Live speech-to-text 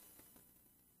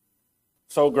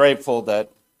so grateful that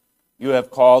you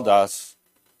have called us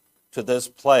to this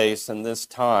place and this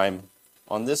time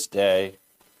on this day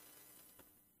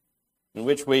in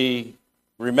which we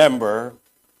remember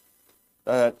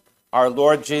that our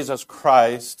Lord Jesus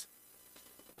Christ,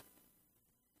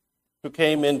 who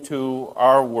came into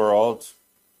our world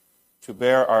to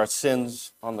bear our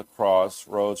sins on the cross,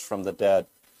 rose from the dead.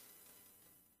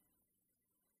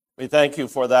 We thank you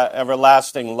for that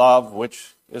everlasting love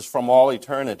which is from all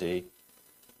eternity,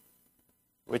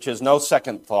 which is no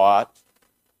second thought,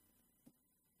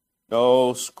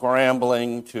 no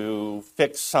scrambling to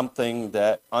fix something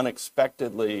that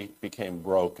unexpectedly became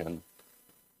broken.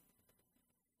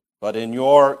 But in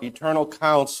your eternal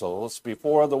counsels,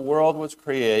 before the world was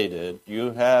created,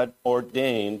 you had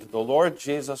ordained the Lord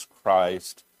Jesus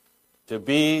Christ to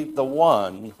be the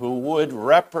one who would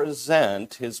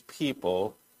represent his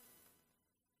people,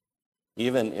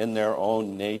 even in their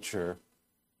own nature.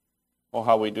 Oh,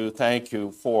 how we do thank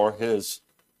you for his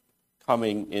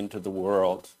coming into the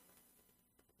world.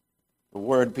 The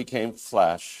Word became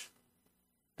flesh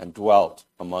and dwelt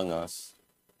among us.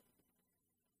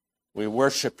 We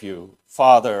worship you,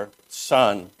 Father,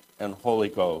 Son, and Holy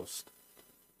Ghost.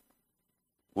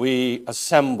 We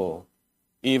assemble,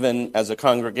 even as a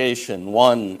congregation,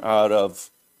 one out of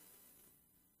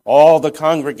all the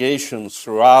congregations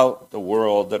throughout the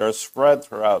world that are spread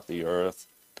throughout the earth.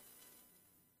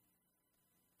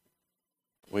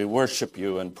 We worship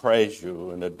you and praise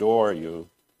you and adore you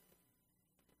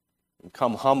and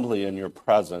come humbly in your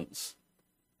presence,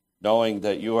 knowing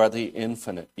that you are the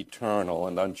infinite, eternal,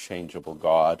 and unchangeable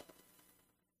God.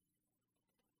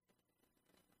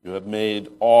 You have made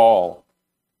all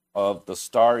of the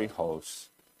starry hosts.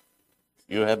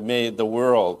 You have made the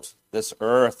world, this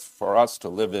earth, for us to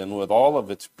live in with all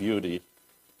of its beauty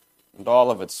and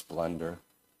all of its splendor.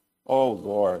 Oh,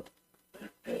 Lord,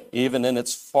 even in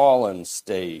its fallen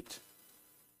state,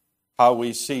 how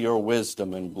we see your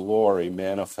wisdom and glory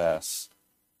manifest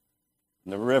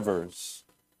in the rivers,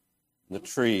 the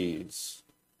trees,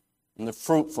 and the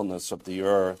fruitfulness of the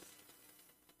earth.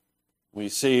 We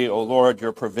see, O Lord,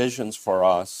 your provisions for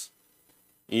us,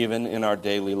 even in our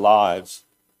daily lives.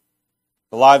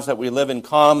 The lives that we live in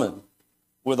common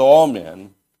with all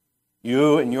men,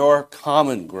 you in your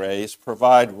common grace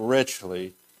provide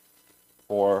richly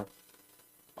for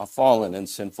a fallen and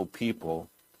sinful people.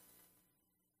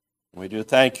 We do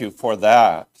thank you for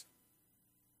that,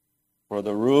 for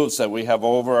the roofs that we have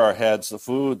over our heads, the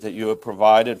food that you have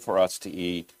provided for us to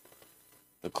eat,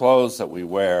 the clothes that we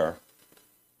wear,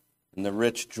 and the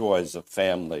rich joys of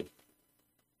family.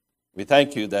 We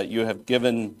thank you that you have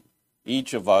given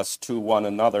each of us to one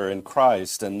another in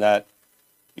Christ, and that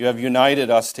you have united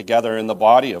us together in the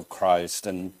body of Christ.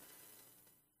 And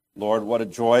Lord, what a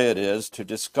joy it is to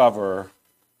discover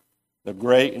the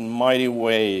great and mighty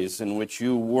ways in which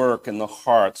you work in the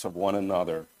hearts of one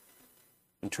another,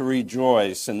 and to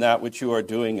rejoice in that which you are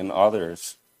doing in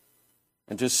others,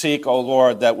 and to seek, O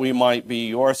Lord, that we might be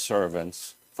your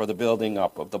servants for the building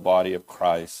up of the body of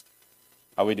Christ.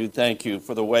 How we do thank you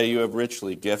for the way you have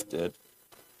richly gifted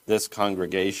this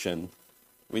congregation.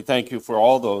 We thank you for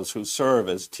all those who serve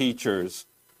as teachers.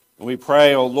 And we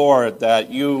pray, O Lord, that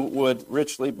you would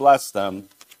richly bless them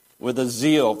with a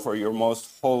zeal for your most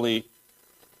holy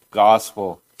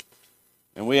gospel.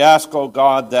 And we ask, O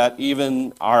God, that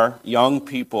even our young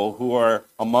people who are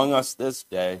among us this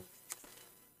day,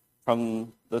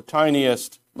 from the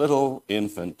tiniest little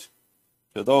infant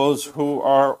to those who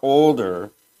are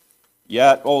older,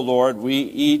 yet, O Lord, we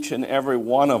each and every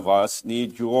one of us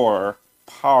need your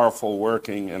powerful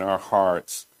working in our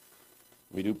hearts.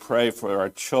 We do pray for our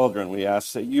children. We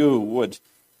ask that you would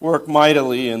work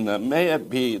mightily in them. May it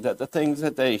be that the things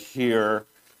that they hear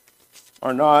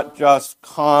are not just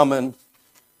common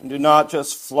and do not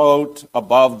just float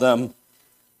above them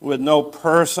with no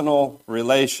personal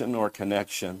relation or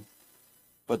connection,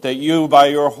 but that you, by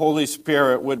your Holy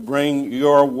Spirit, would bring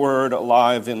your word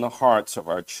alive in the hearts of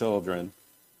our children,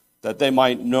 that they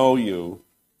might know you,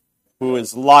 who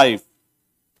is life,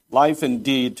 life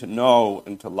indeed to know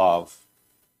and to love,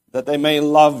 that they may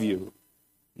love you,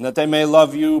 and that they may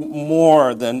love you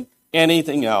more than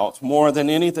anything else, more than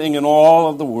anything in all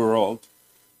of the world.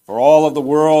 For all of the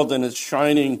world and its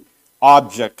shining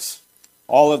objects,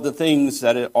 all of the things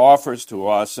that it offers to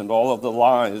us, and all of the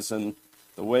lies and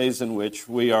the ways in which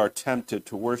we are tempted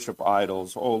to worship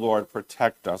idols. Oh Lord,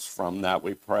 protect us from that,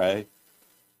 we pray.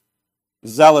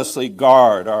 Zealously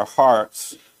guard our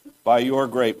hearts by your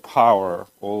great power,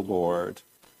 O Lord.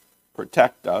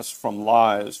 Protect us from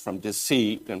lies, from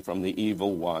deceit, and from the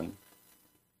evil one.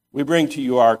 We bring to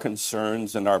you our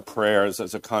concerns and our prayers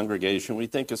as a congregation. We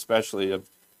think especially of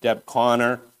Deb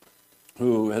Connor,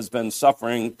 who has been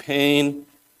suffering pain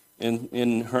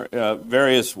in her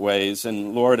various ways.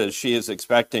 And Lord, as she is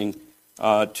expecting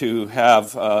to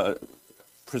have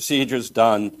procedures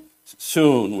done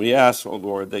soon, we ask, oh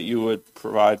Lord, that you would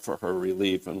provide for her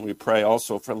relief. And we pray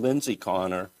also for Lindsay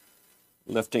Connor,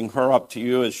 lifting her up to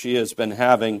you as she has been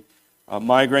having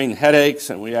migraine headaches,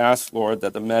 and we ask, Lord,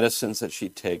 that the medicines that she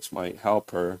takes might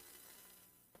help her.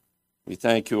 We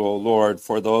thank you, O Lord,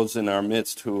 for those in our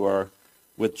midst who are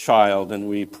with child, and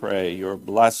we pray your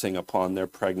blessing upon their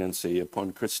pregnancy,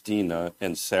 upon Christina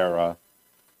and Sarah.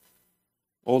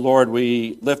 O Lord,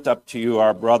 we lift up to you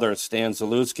our brother Stan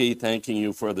Zalewski, thanking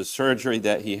you for the surgery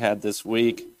that he had this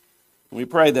week. We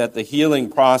pray that the healing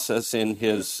process in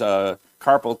his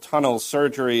carpal tunnel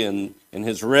surgery and in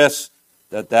his wrist,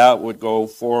 that would go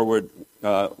forward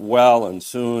well and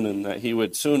soon, and that he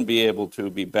would soon be able to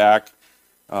be back,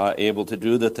 able to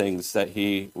do the things that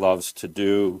he loves to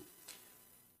do.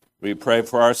 We pray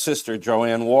for our sister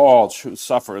Joanne Walsh, who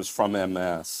suffers from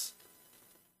MS.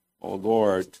 Oh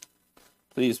Lord,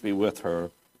 please be with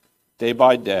her day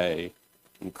by day.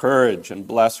 Encourage and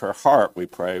bless her heart, we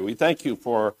pray. We thank you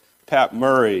for Pat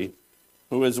Murray,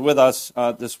 who is with us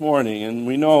this morning. And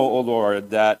we know, O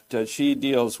Lord, that she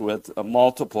deals with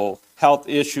multiple health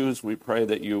issues. We pray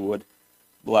that you would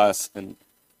bless and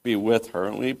be with her.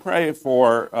 And we pray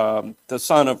for the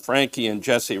son of Frankie and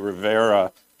Jesse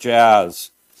Rivera,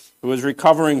 Jazz, who is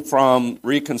recovering from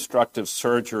reconstructive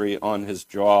surgery on his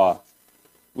jaw.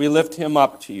 We lift him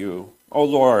up to you. O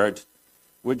Lord,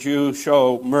 would you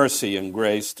show mercy and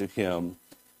grace to him?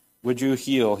 Would you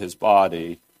heal his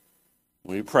body?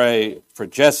 We pray for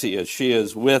Jessie as she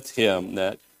is with him,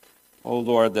 that, oh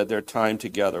Lord, that their time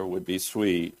together would be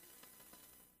sweet.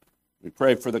 We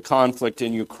pray for the conflict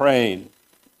in Ukraine.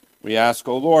 We ask,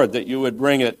 oh Lord, that you would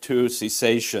bring it to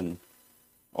cessation.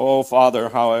 Oh Father,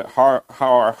 how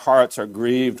our hearts are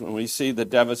grieved when we see the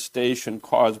devastation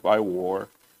caused by war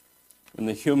and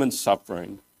the human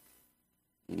suffering.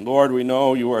 And Lord, we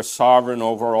know you are sovereign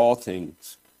over all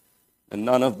things, and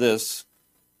none of this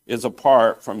is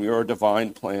apart from your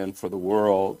divine plan for the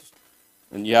world.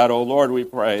 And yet, O Lord, we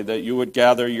pray that you would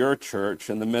gather your church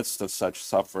in the midst of such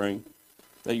suffering,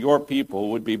 that your people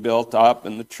would be built up,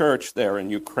 and the church there in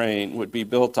Ukraine would be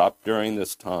built up during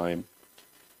this time.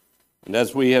 And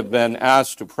as we have been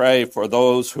asked to pray for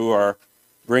those who are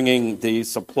bringing the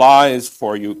supplies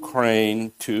for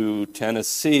Ukraine to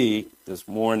Tennessee this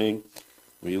morning,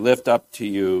 we lift up to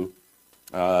you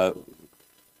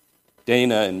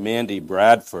Dana and Mandy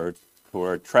Bradford, who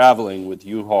are traveling with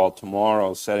U-Haul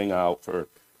tomorrow, setting out for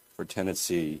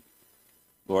Tennessee.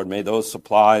 Lord, may those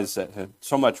supplies that have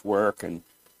so much work and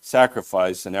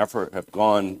sacrifice and effort have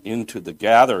gone into the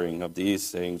gathering of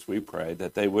these things, we pray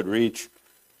that they would reach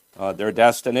their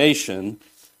destination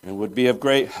and would be of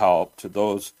great help to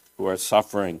those who are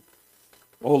suffering.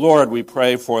 Oh Lord, we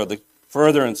pray for the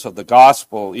furtherance of the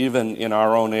gospel even in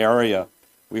our own area.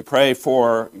 We pray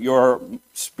for your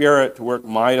Spirit to work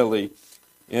mightily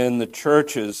in the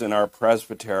churches in our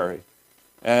presbytery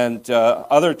and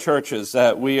other churches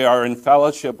that we are in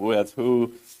fellowship with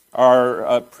who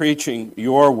are preaching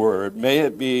your word. May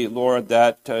it be, Lord,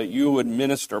 that you would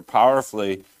minister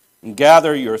powerfully and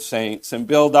gather your saints and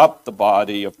build up the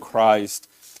body of Christ.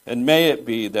 And may it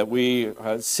be that we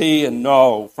see and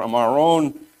know from our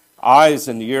own eyes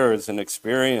and ears and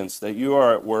experience that you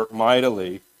are at work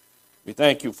mightily. We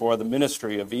thank you for the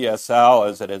ministry of ESL,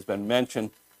 as it has been mentioned.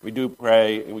 We do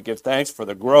pray, and we give thanks for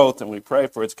the growth, and we pray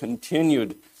for its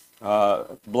continued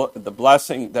the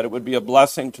blessing, that it would be a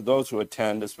blessing to those who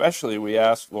attend. Especially we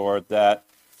ask, Lord, that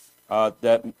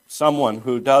someone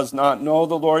who does not know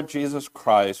the Lord Jesus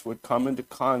Christ would come into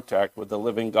contact with the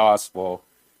living gospel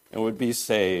and would be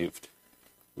saved.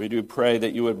 We do pray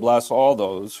that you would bless all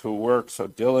those who work so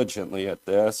diligently at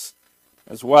this,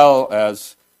 as well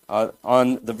as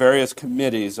on the various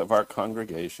committees of our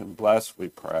congregation. Bless, we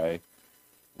pray.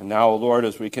 And now, Lord,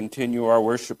 as we continue our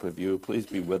worship of you, please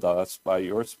be with us by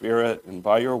your Spirit and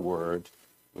by your word.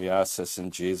 We ask this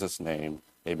in Jesus' name.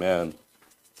 Amen.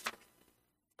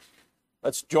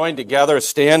 Let's join together,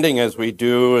 standing as we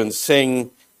do, and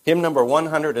sing hymn number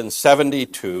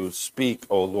 172, Speak,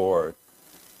 O Lord.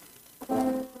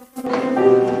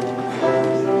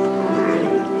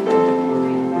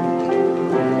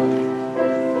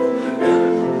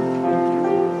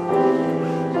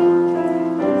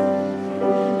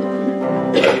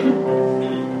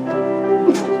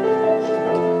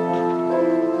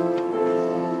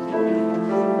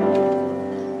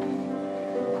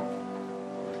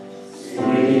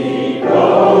 Speak,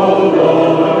 O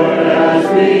Lord.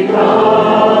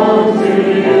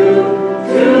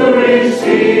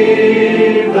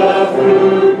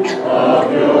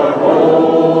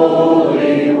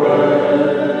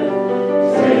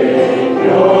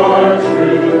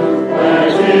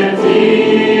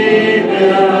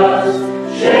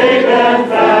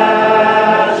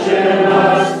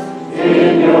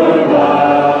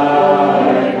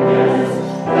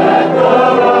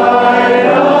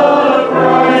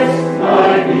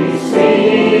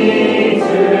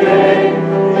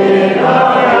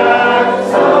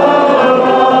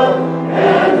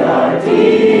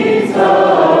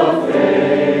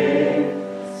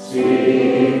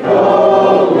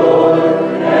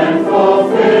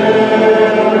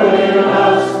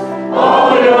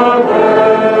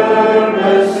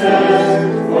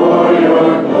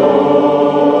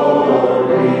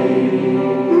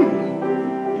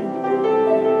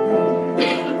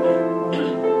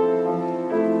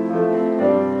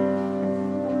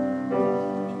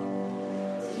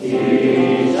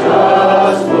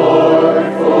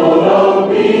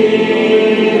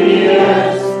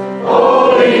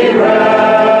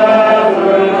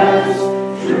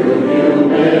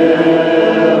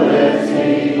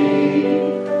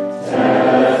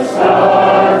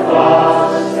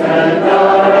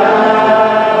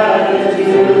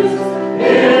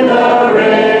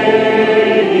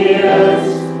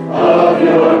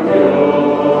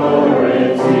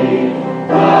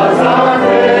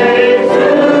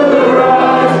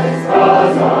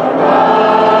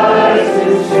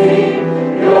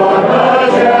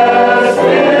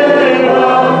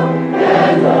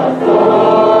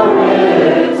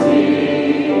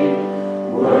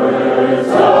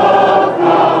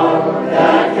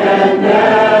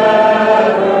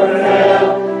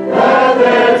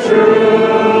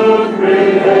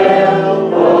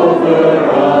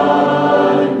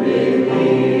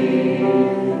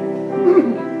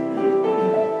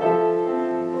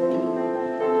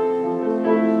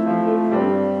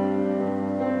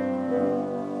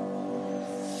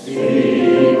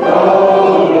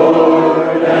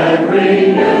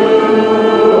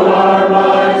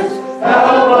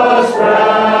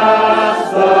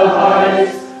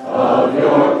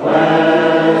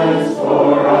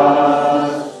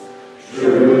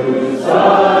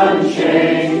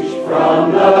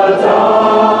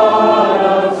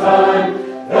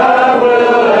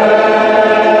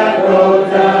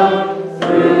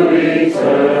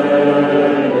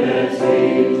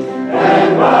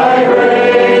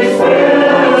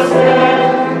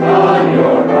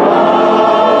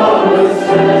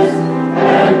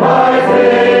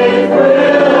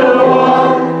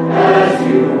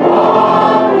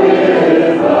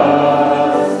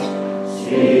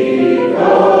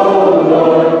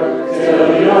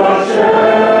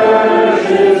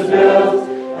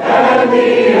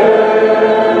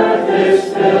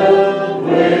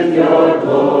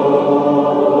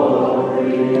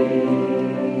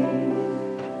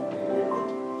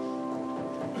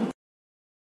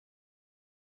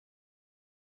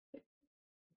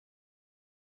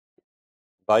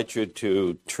 I invite you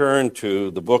to turn to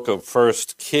the book of 1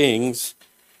 Kings,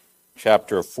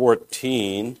 chapter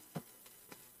 14.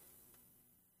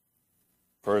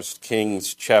 1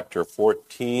 Kings, chapter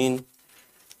 14.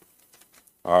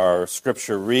 Our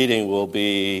scripture reading will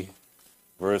be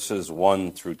verses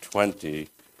 1 through 20,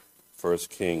 1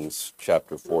 Kings,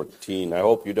 chapter 14. I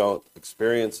hope you don't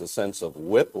experience a sense of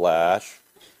whiplash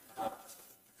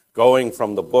going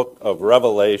from the book of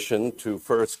Revelation to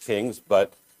 1 Kings,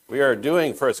 but we are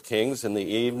doing 1 Kings in the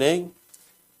evening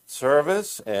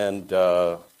service, and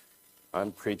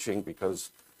I'm preaching because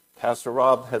Pastor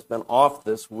Rob has been off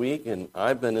this week, and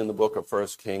I've been in the book of 1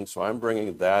 Kings, so I'm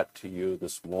bringing that to you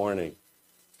this morning.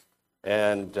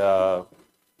 And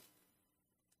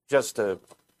just to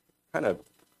kind of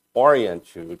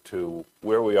orient you to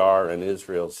where we are in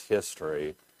Israel's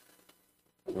history,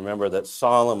 remember that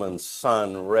Solomon's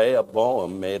son,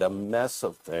 Rehoboam, made a mess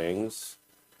of things.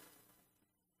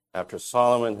 After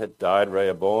Solomon had died,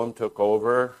 Rehoboam took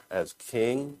over as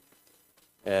king,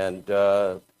 and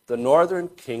the northern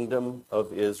kingdom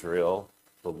of Israel,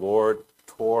 the Lord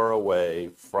tore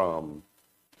away from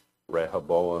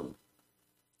Rehoboam.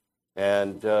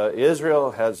 And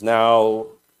Israel has now,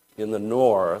 in the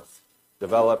north,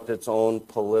 developed its own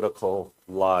political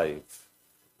life.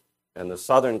 And the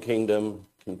southern kingdom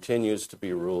continues to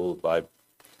be ruled by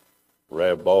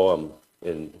Rehoboam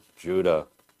in Judah.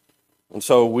 And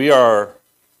so we are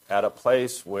at a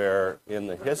place where, in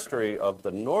the history of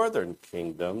the northern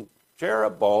kingdom,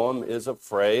 Jeroboam is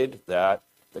afraid that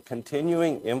the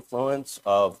continuing influence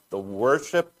of the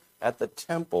worship at the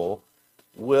temple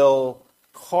will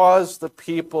cause the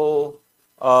people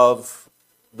of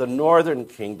the northern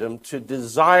kingdom to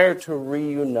desire to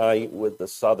reunite with the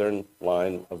southern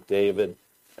line of David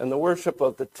and the worship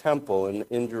of the temple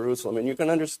in Jerusalem. And you can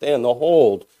understand the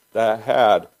hold that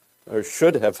had, or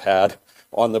should have had,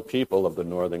 on the people of the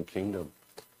northern kingdom.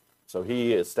 So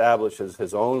he establishes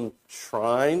his own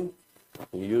shrine.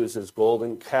 He uses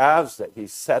golden calves that he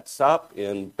sets up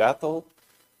in Bethel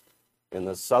in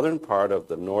the southern part of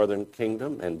the northern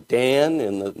kingdom, and Dan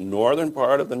in the northern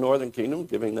part of the northern kingdom,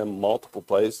 giving them multiple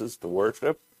places to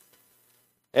worship.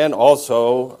 And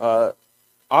also,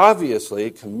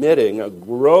 obviously, committing a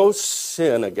gross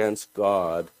sin against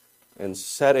God and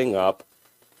setting up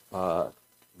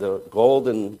the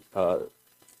golden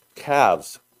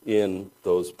calves in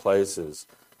those places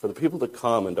for the people to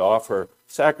come and to offer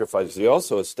sacrifices. He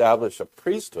also established a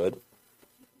priesthood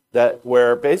that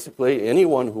where basically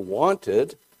anyone who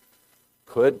wanted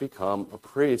could become a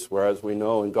priest, whereas we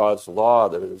know in God's law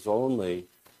that it is only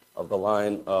of the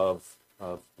line of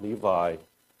Levi,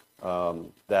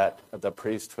 that the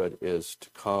priesthood is to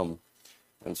come.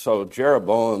 And so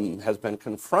Jeroboam has been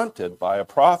confronted by a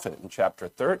prophet in chapter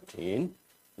 13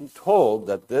 and told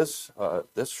that this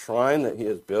shrine that he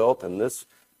has built and this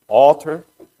altar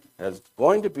is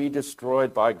going to be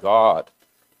destroyed by God.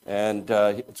 And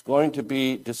it's going to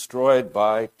be destroyed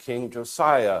by King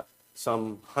Josiah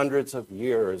some hundreds of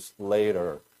years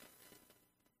later.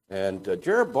 And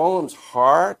Jeroboam's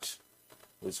heart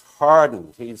is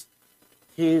hardened. He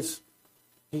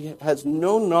has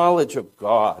no knowledge of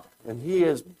God, and he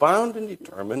is bound and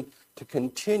determined to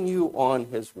continue on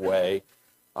his way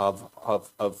of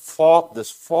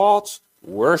this false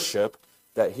worship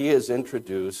that he has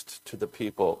introduced to the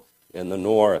people in the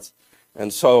north.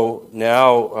 And so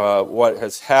now what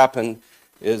has happened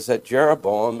is that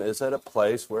Jeroboam is at a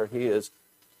place where he is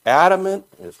adamant,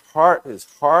 his heart is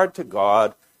hard to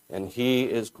God, and he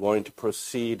is going to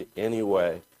proceed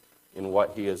anyway in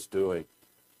what he is doing.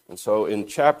 And so in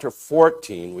chapter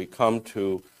 14, we come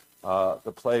to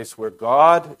the place where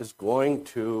God is going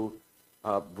to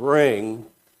bring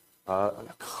a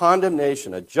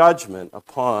condemnation, a judgment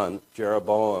upon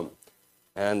Jeroboam.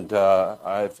 And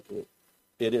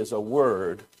it is a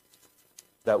word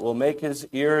that will make his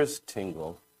ears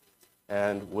tingle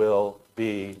and will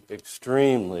be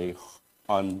extremely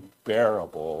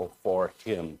unbearable for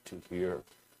him to hear.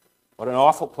 What an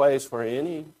awful place for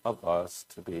any of us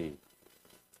to be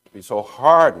so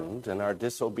hardened in our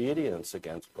disobedience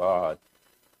against God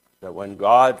that when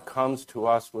God comes to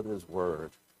us with his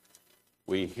word,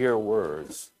 we hear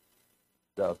words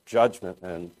of judgment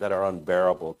and that are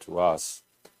unbearable to us.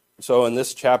 So in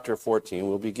this chapter 14,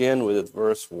 we'll begin with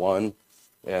verse 1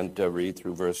 and read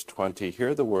through verse 20.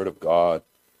 Hear the word of God.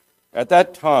 At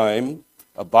that time,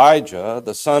 Abijah,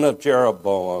 the son of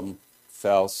Jeroboam,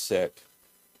 fell sick.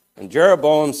 And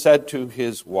Jeroboam said to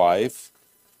his wife,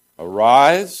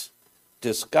 "Arise,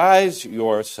 disguise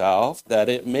yourself, that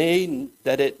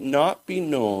it not be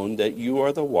known that you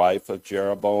are the wife of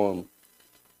Jeroboam.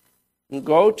 And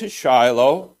go to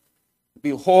Shiloh.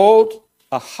 Behold,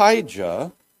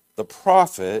 Ahijah, the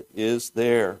prophet, is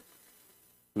there,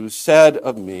 who said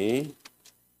of me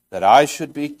that I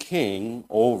should be king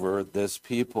over this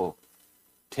people.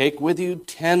 Take with you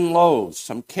 10 loaves,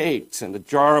 some cakes, and a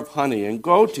jar of honey, and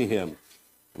go to him,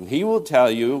 and he will tell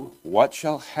you what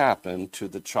shall happen to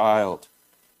the child."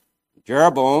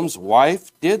 Jeroboam's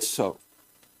wife did so.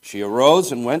 She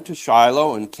arose and went to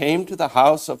Shiloh and came to the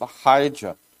house of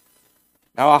Ahijah.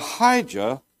 Now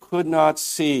Ahijah could not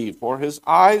see, for his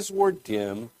eyes were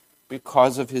dim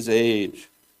because of his age.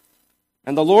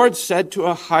 And the Lord said to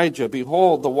Ahijah,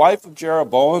 "Behold, the wife of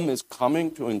Jeroboam is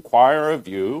coming to inquire of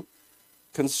you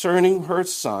concerning her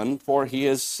son, for he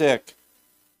is sick.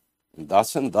 And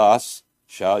thus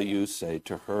shall you say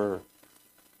to her."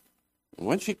 And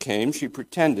when she came, she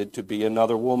pretended to be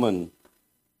another woman.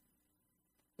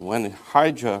 And when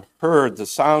Ahijah heard the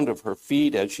sound of her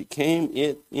feet as she came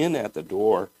in at the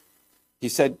door, he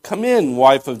said, "Come in,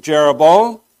 wife of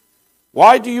Jeroboam.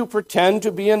 Why do you pretend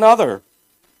to be another?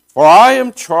 For I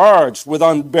am charged with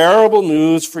unbearable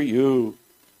news for you.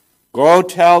 Go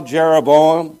tell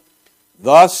Jeroboam,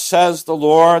 thus says the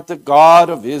Lord, the God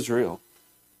of Israel,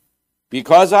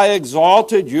 because I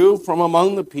exalted you from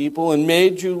among the people and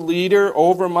made you leader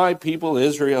over my people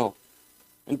Israel,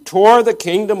 and tore the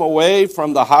kingdom away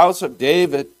from the house of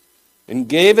David and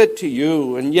gave it to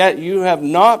you, and yet you have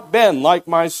not been like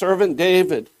my servant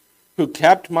David, who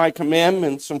kept my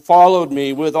commandments and followed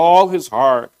me with all his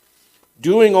heart,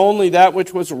 doing only that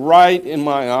which was right in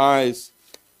my eyes.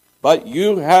 But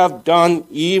you have done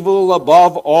evil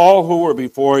above all who were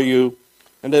before you,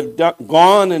 and have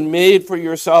gone and made for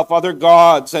yourself other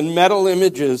gods and metal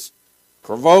images,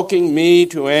 provoking me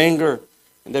to anger,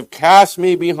 and have cast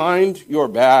me behind your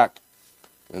back.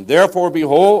 And therefore,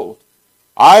 behold,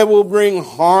 I will bring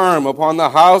harm upon the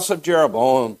house of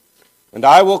Jeroboam, and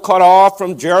I will cut off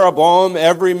from Jeroboam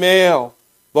every male,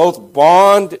 both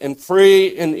bond and free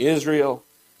in Israel.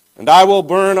 And I will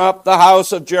burn up the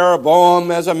house of Jeroboam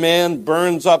as a man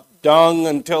burns up dung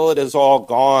until it is all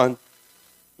gone.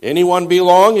 Anyone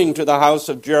belonging to the house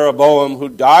of Jeroboam who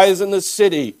dies in the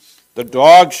city, the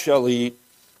dogs shall eat.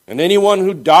 And anyone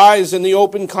who dies in the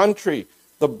open country,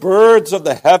 the birds of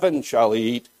the heaven shall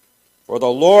eat. For the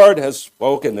Lord has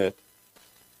spoken it.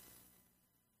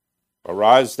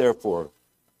 Arise, therefore,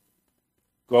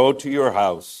 go to your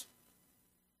house,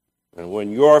 and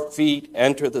when your feet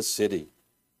enter the city,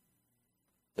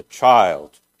 the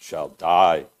child shall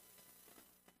die,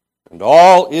 and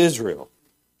all Israel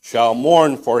shall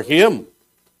mourn for him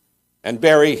and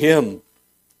bury him.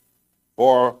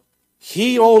 For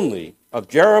he only of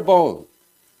Jeroboam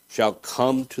shall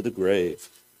come to the grave,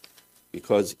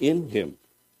 because in him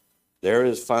there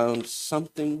is found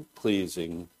something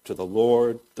pleasing to the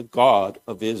Lord, the God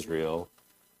of Israel,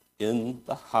 in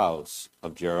the house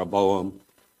of Jeroboam.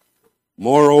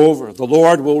 Moreover, the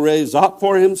Lord will raise up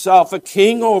for himself a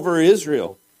king over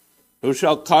Israel, who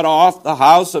shall cut off the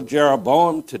house of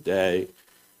Jeroboam today,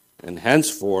 and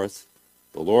henceforth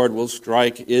the Lord will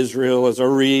strike Israel as a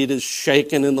reed is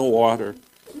shaken in the water,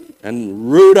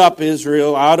 and root up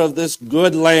Israel out of this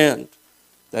good land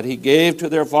that he gave to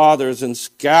their fathers, and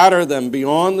scatter them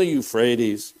beyond the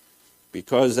Euphrates,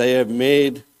 because they have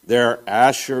made their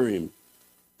Asherim,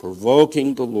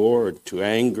 provoking the Lord to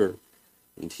anger.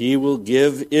 And he will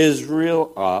give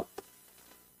Israel up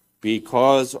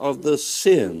because of the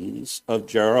sins of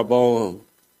Jeroboam,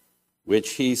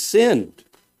 which he sinned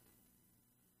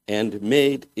and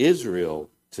made Israel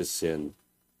to sin.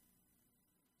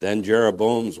 Then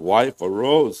Jeroboam's wife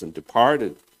arose and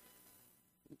departed,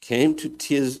 and came to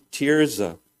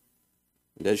Tirzah.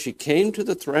 And as she came to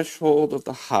the threshold of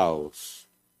the house,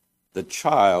 the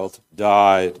child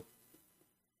died.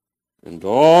 And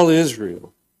all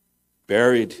Israel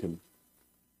buried him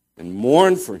and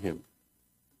mourned for him,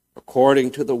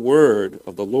 according to the word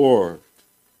of the Lord,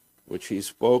 which he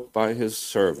spoke by his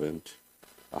servant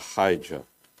Ahijah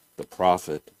the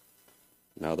prophet.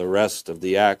 Now the rest of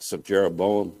the acts of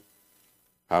Jeroboam,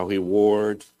 how he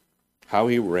warred, how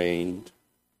he reigned,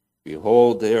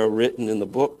 behold, they are written in the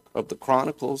book of the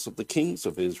Chronicles of the kings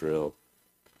of Israel.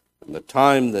 And the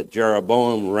time that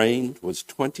Jeroboam reigned was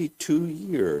 22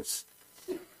 years,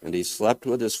 and he slept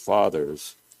with his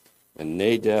fathers, and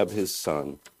Nadab his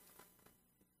son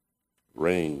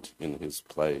reigned in his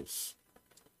place.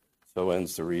 So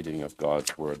ends the reading of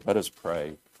God's word. Let us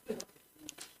pray.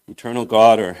 Eternal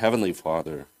God, our heavenly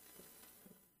Father,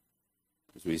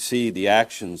 as we see the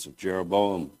actions of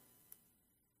Jeroboam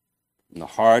and the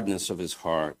hardness of his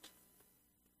heart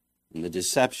and the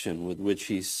deception with which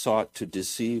he sought to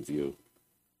deceive you,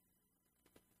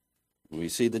 and we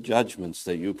see the judgments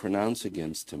that you pronounce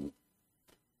against him,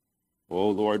 oh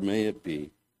Lord, may it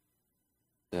be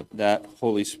that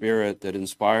Holy Spirit that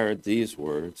inspired these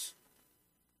words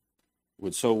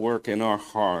would so work in our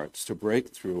hearts to break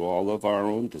through all of our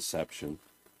own deception,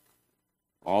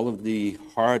 all of the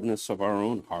hardness of our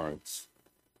own hearts,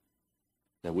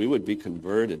 that we would be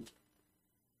converted,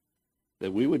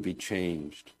 that we would be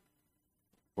changed.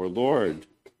 For Lord,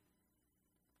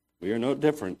 we are no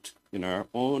different in our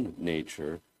own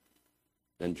nature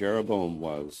than Jeroboam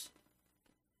was.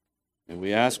 And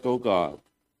we ask, O God,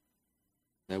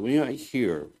 that we might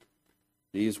hear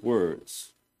these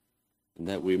words and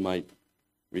that we might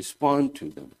respond to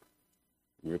them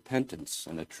in repentance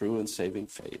and a true and saving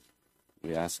faith.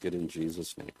 We ask it in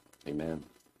Jesus' name. Amen.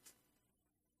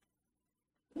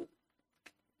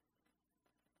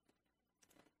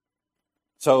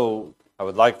 So I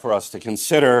would like for us to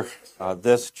consider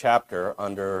this chapter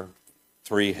under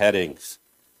three headings.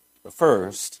 The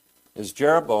first is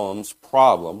Jeroboam's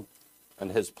problem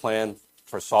and his plan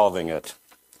for solving it.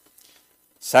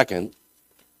 Second,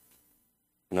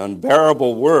 an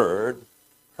unbearable word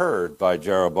heard by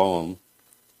Jeroboam.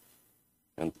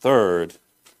 And third,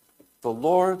 the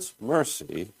Lord's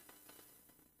mercy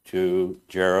to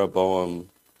Jeroboam's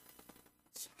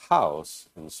house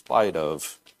in spite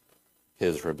of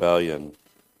his rebellion.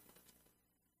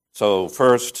 So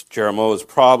first, Jeroboam's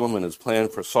problem and his plan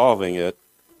for solving it.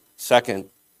 Second,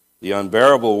 the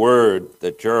unbearable word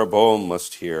that Jeroboam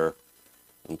must hear.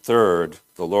 And third,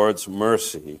 the Lord's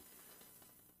mercy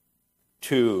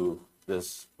to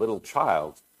this little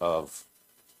child of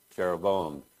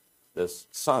Jeroboam, this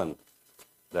son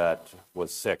that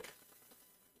was sick.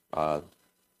 Let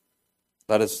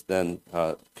us then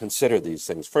consider these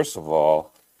things. First of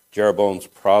all, Jeroboam's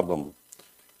problem.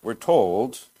 We're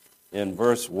told in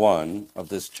verse 1 of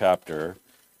this chapter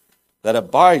that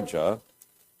Abijah,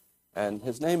 and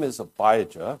his name is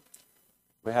Abijah,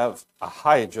 we have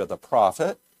Ahijah the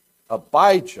prophet.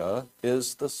 Abijah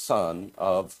is the son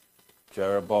of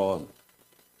Jeroboam.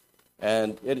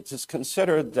 And it is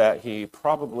considered that he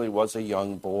probably was a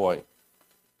young boy.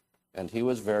 And he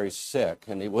was very sick.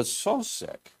 And he was so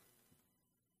sick.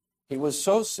 He was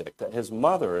so sick that his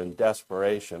mother, in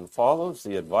desperation, follows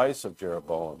the advice of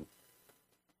Jeroboam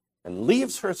and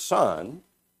leaves her son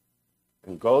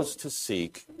and goes to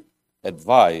seek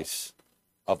advice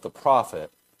of the prophet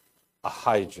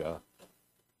Ahijah,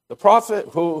 the prophet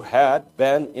who had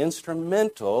been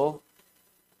instrumental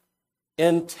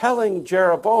in telling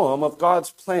Jeroboam of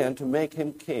God's plan to make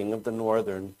him king of the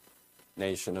northern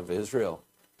nation of Israel.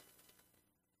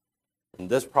 And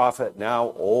this prophet,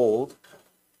 now old,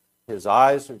 his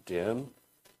eyes are dim,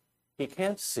 he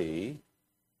can't see,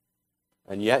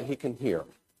 and yet he can hear.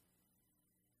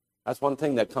 That's one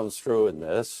thing that comes through in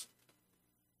this,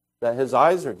 that his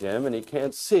eyes are dim and he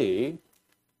can't see,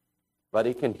 but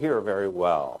he can hear very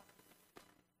well.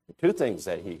 The two things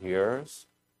that he hears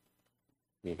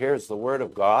the word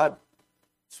of God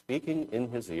speaking in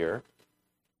his ear,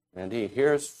 and he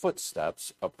hears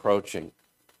footsteps approaching.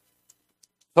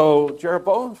 So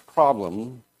Jeroboam's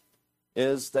problem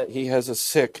is that he has a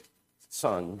sick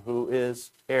son who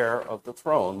is heir of the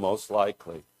throne, most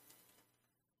likely.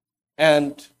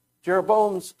 And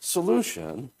Jeroboam's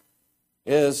solution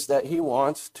is that he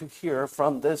wants to hear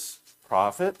from this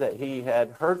prophet that he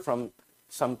had heard from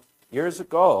some years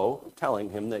ago,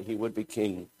 telling him that he would be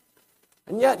king.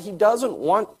 And yet he doesn't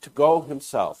want to go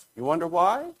himself. You wonder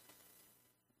why?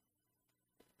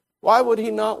 Why would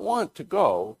he not want to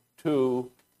go to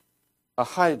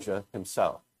Ahijah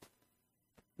himself?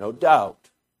 No doubt,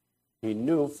 he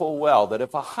knew full well that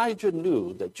if Ahijah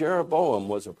knew that Jeroboam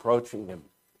was approaching him,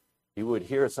 he would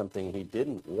hear something he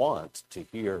didn't want to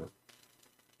hear.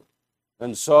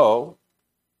 And so,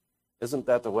 isn't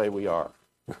that the way we are?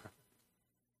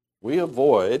 We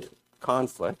avoid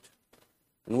conflict,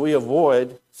 and we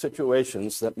avoid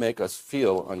situations that make us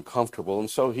feel uncomfortable. And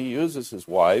so he uses his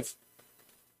wife,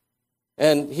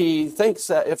 and he thinks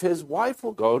that if his wife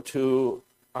will go to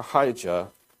Ahijah,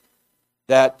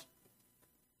 that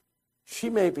she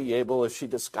may be able, if she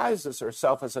disguises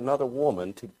herself as another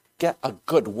woman, to get a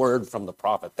good word from the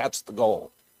prophet. That's the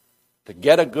goal, to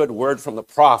get a good word from the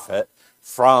prophet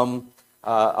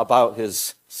about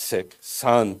his sick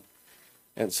son.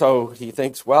 And so he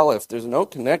thinks, well, if there's no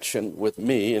connection with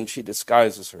me and she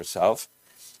disguises herself,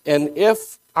 and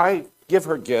if I give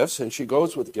her gifts and she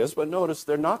goes with gifts, but notice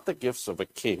they're not the gifts of a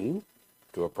king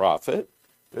to a prophet,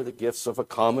 they're the gifts of a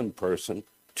common person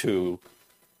to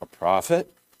a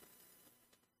prophet.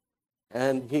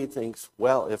 And he thinks,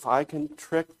 well, if I can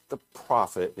trick the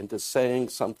prophet into saying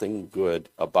something good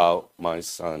about my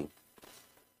son,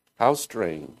 how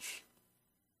strange.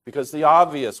 Because the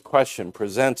obvious question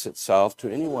presents itself to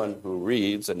anyone who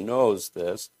reads and knows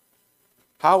this.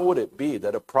 How would it be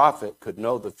that a prophet could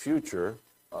know the future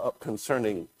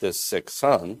concerning this sick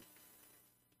son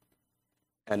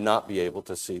and not be able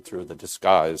to see through the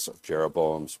disguise of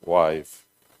Jeroboam's wife?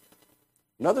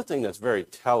 Another thing that's very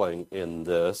telling in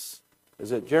this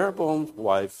is that Jeroboam's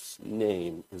wife's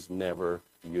name is never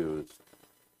used.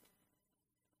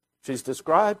 She's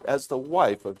described as the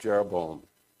wife of Jeroboam.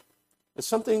 It's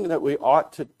something that we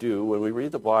ought to do when we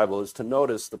read the Bible, is to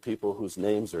notice the people whose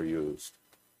names are used.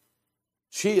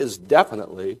 She is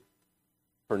definitely,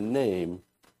 her name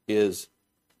is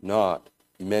not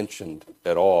mentioned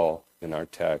at all in our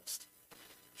text.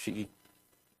 She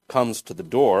comes to the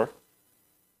door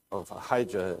of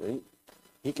Ahijah.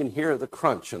 He can hear the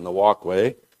crunch in the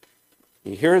walkway.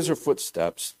 He hears her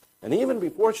footsteps. And even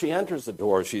before she enters the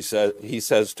door, he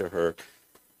says to her,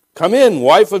 "Come in,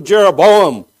 wife of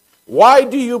Jeroboam. Why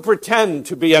do you pretend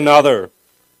to be another?"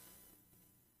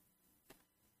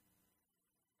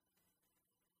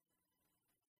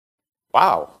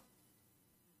 Wow.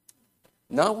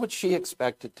 Not what she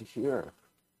expected to hear.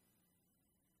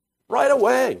 Right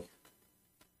away.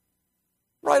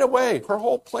 Right away. Her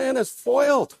whole plan is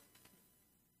foiled.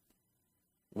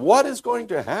 What is going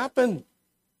to happen?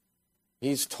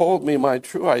 He's told me my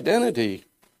true identity.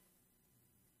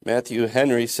 Matthew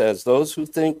Henry says, those who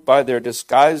think by their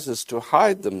disguises to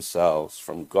hide themselves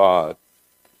from God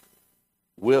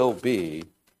will be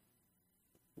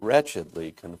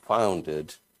wretchedly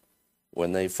confounded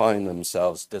when they find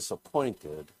themselves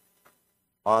disappointed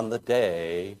on the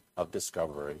day of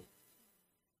discovery.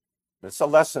 It's a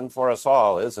lesson for us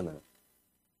all, isn't it?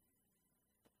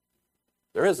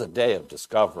 There is a day of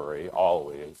discovery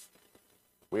always.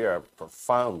 We are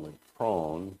profoundly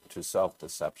prone to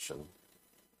self-deception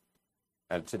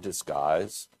and to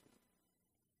disguise.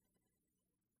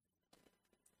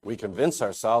 We convince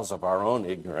ourselves of our own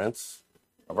ignorance,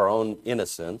 of our own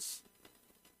innocence,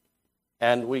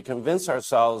 and we convince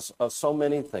ourselves of so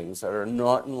many things that are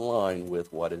not in line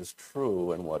with what is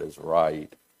true and what is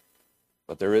right.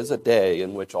 But there is a day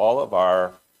in which all of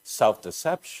our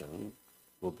self-deception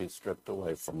will be stripped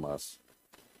away from us.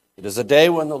 It is a day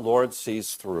when the Lord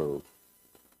sees through.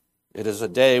 It is a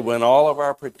day when all of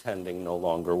our pretending no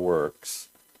longer works.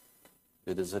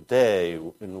 It is a day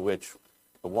in which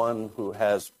the one who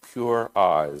has pure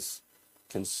eyes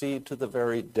can see to the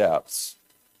very depths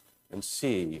and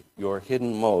see your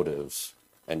hidden motives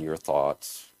and your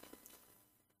thoughts.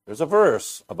 There's a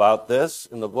verse about this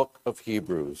in the book of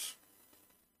Hebrews.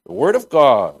 The Word of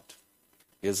God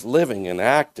is living and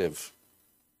active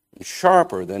and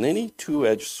sharper than any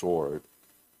two-edged sword,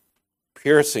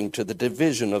 piercing to the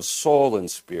division of soul and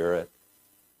spirit,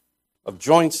 of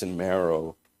joints and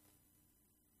marrow,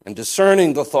 and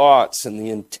discerning the thoughts and the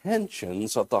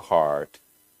intentions of the heart.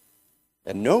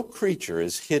 And no creature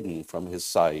is hidden from his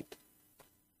sight,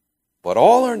 but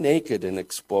all are naked and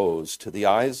exposed to the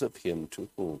eyes of him to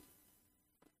whom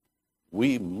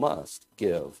we must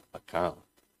give account.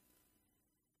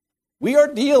 We are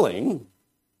dealing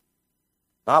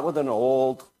not with an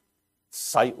old,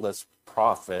 sightless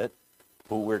prophet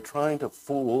who we're trying to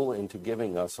fool into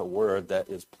giving us a word that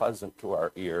is pleasant to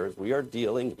our ears. We are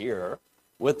dealing here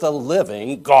with the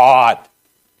living God.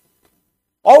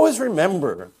 Always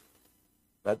remember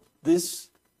that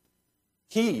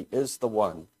He is the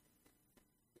one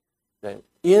that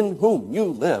in whom you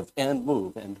live and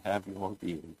move and have your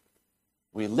being.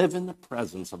 We live in the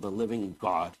presence of the living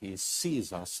God. He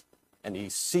sees us, and He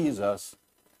sees us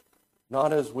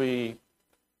not as we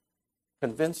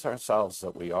convince ourselves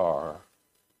that we are,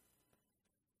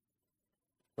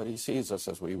 but He sees us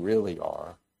as we really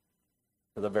are,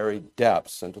 to the very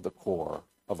depths and to the core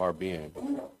of our being.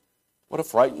 What a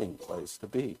frightening place to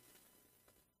be.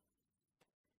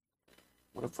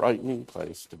 What a frightening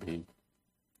place to be.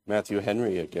 Matthew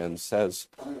Henry again says,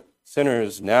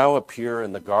 sinners now appear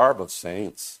in the garb of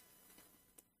saints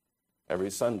every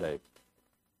Sunday.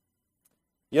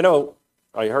 You know,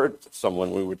 I heard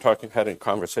someone, we were had a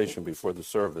conversation before the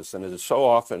service, and it is so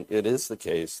often, it is the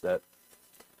case that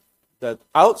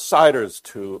outsiders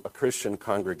to a Christian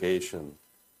congregation,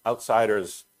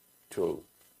 outsiders to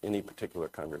any particular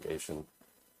congregation,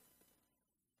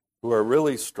 who are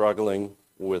really struggling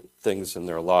with things in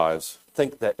their lives,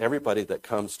 think that everybody that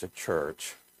comes to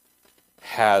church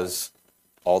has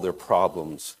all their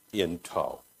problems in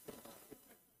tow.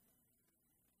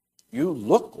 You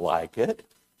look like it.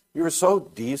 You're so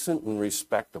decent and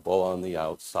respectable on the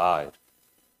outside.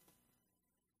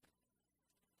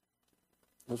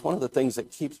 It's one of the things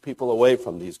that keeps people away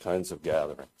from these kinds of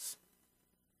gatherings.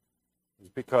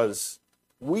 It's because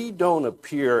we don't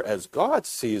appear as God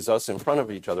sees us in front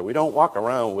of each other. We don't walk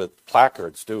around with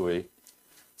placards, do we?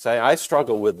 Say, I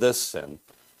struggle with this sin,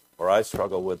 or I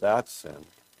struggle with that sin.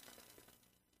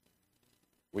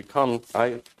 We come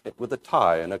with a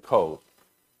tie and a coat,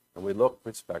 and we look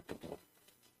respectable.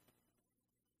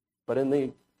 But in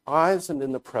the eyes and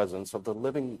in the presence of the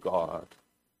living God,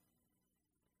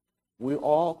 we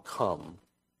all come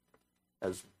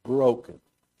as broken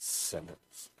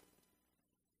sinners.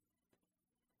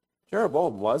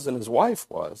 Jeroboam was, and his wife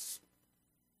was.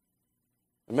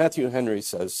 And Matthew Henry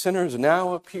says, sinners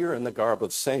now appear in the garb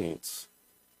of saints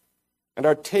and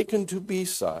are taken to be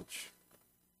such,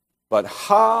 but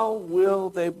how will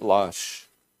they blush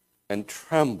and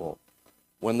tremble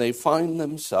when they find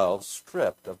themselves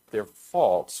stripped of their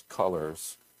false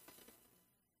colors?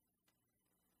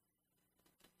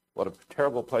 What a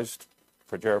terrible place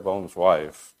for Jeroboam's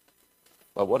wife,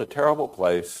 but what a terrible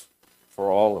place for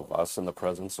all of us in the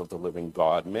presence of the living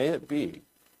God. May it be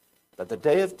that the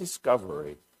day of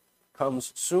discovery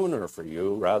comes sooner for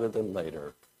you rather than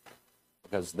later,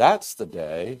 because that's the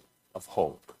day of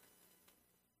hope.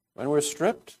 When we're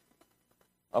stripped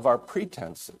of our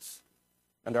pretenses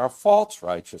and our false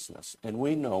righteousness, and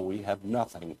we know we have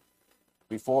nothing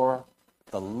before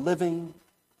the living,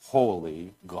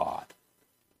 holy God.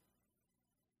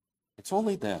 It's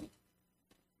only then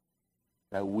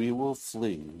that we will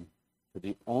flee to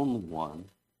the only one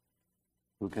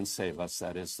who can save us,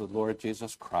 that is the Lord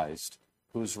Jesus Christ,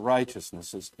 whose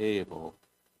righteousness is able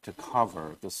to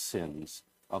cover the sins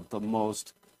of the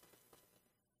most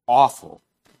awful,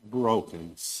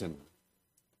 broken sinner.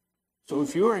 So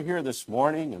if you are here this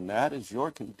morning and that is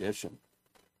your condition,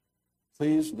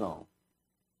 please know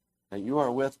that you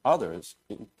are with others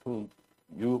in whom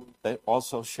they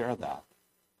also share that.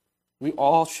 We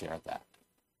all share that.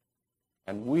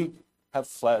 And we have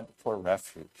fled for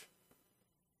refuge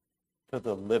to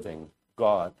the living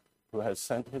God who has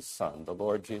sent his Son, the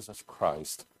Lord Jesus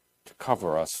Christ, to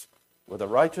cover us with a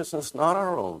righteousness not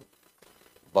our own,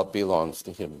 but belongs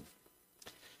to him.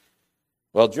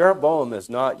 Well, Jeroboam has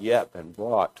not yet been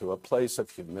brought to a place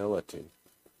of humility.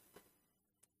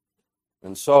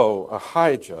 And so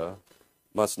Ahijah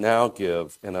must now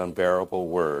give an unbearable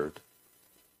word.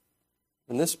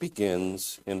 And this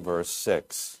begins in verse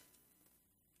 6.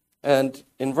 And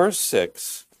in verse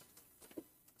 6,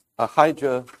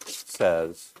 Ahijah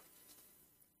says,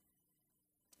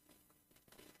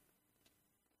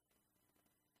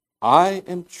 I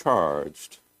am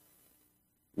charged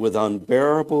with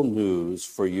unbearable news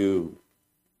for you.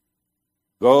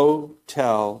 Go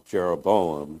tell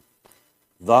Jeroboam,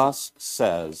 thus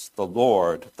says the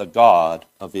Lord, the God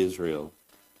of Israel.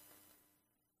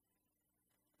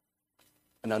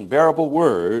 An unbearable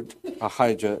word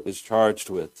Ahijah is charged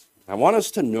with. I want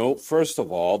us to note, first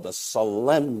of all, the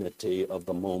solemnity of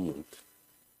the moment.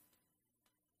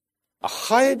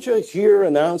 Ahijah here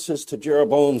announces to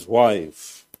Jeroboam's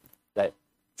wife that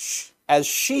as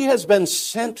she has been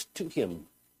sent to him,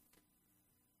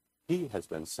 he has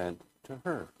been sent to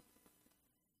her.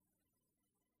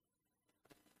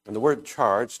 And the word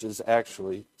charged is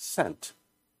actually sent.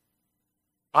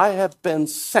 I have been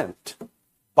sent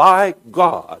by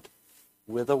God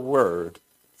with a word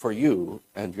for you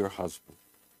and your husband.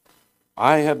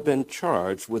 I have been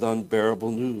charged with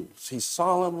unbearable news. He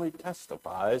solemnly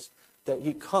testifies that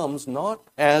he comes not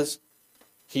as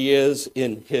he is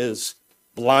in his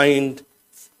blind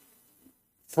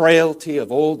frailty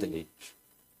of old age,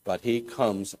 but he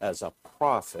comes as a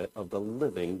prophet of the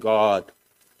living God.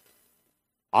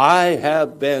 I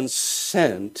have been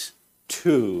sent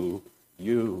to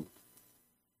you.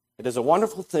 It is a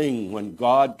wonderful thing when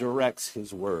God directs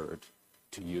his word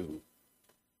to you.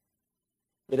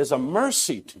 It is a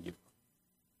mercy to you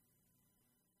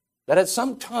that at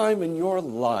some time in your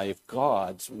life,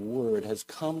 God's word has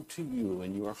come to you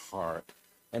in your heart.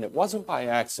 And it wasn't by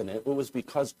accident. It was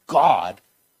because God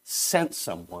sent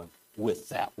someone with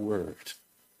that word.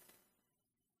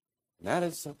 And that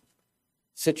is the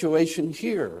situation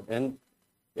here. And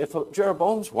if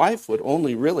Jeroboam's wife would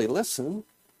only really listen,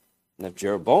 and if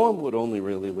Jeroboam would only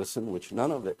really listen, which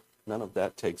none of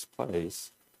that takes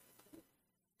place,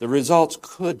 the results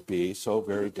could be so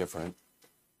very different.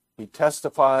 He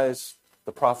testifies,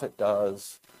 the prophet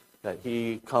does, that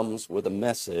he comes with a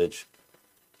message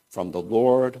from the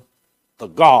Lord, the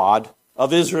God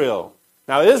of Israel.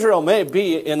 Now, Israel may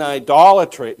be in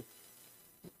idolatry,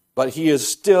 but he is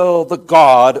still the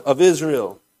God of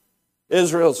Israel.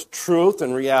 Israel's truth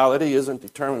and reality isn't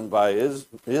determined by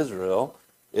Israel.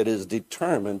 It is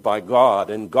determined by God,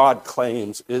 and God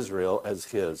claims Israel as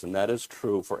his, and that is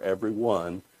true for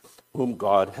everyone whom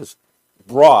God has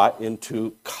brought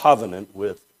into covenant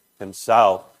with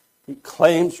himself. He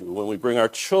claims you. When we bring our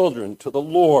children to the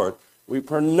Lord, we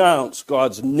pronounce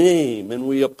God's name and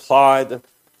we apply the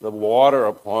water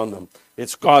upon them.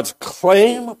 It's God's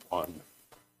claim upon them.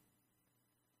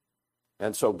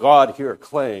 And so God here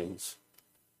claims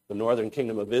the northern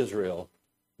kingdom of Israel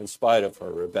in spite of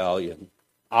her rebellion.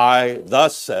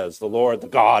 Thus says the Lord, the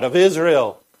God of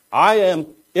Israel. I am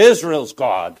Israel's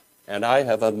God, and I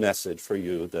have a message for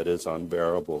you that is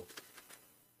unbearable.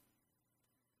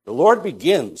 The Lord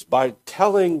begins by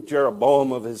telling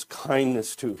Jeroboam of his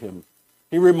kindness to him.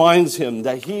 He reminds him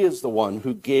that he is the one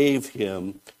who gave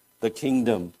him the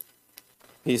kingdom.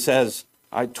 He says,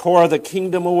 I tore the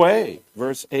kingdom away,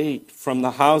 verse 8, from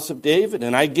the house of David,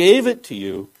 and I gave it to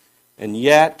you, and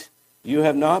yet you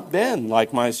have not been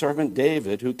like my servant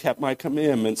David, who kept my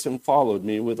commandments and followed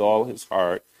me with all his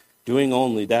heart, doing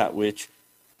only that which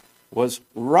was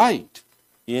right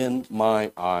in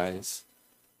my eyes.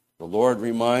 The Lord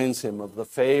reminds him of the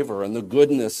favor and the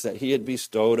goodness that he had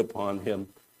bestowed upon him.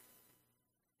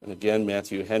 And again,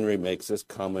 Matthew Henry makes this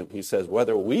comment. He says,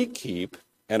 whether we keep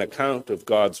an account of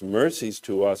God's mercies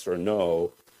to us or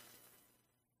no,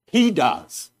 he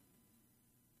does.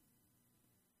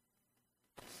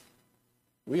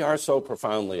 We are so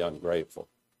profoundly ungrateful.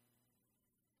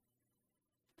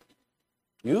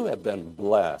 You have been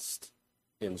blessed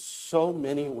in so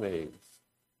many ways.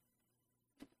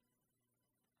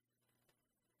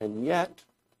 And yet,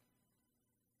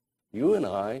 you and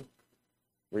I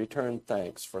return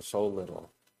thanks for so little.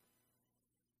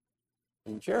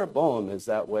 And Jeroboam is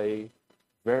that way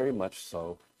very much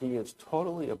so. He is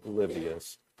totally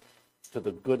oblivious to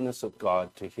the goodness of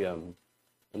God to him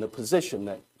and the position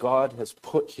that God has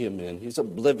put him in. He's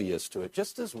oblivious to it,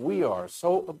 just as we are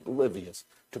so oblivious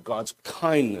to God's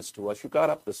kindness to us. You got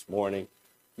up this morning,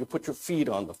 you put your feet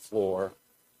on the floor,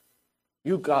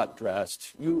 you got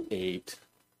dressed, you ate,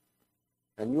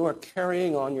 and you are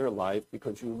carrying on your life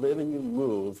because you live and you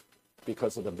move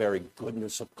because of the very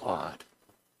goodness of God.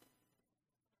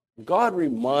 God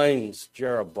reminds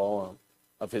Jeroboam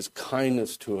of his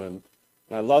kindness to him.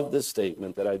 And I love this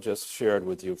statement that I just shared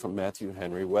with you from Matthew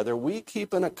Henry. Whether we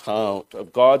keep an account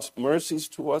of God's mercies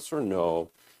to us or no,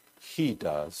 he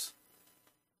does.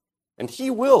 And he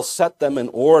will set them in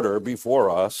order before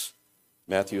us,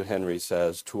 Matthew Henry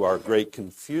says, to our great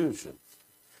confusion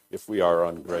if we are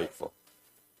ungrateful.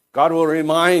 God will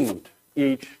remind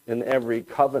each and every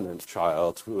covenant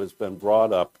child who has been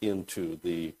brought up into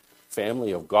the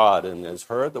family of God and has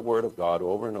heard the word of God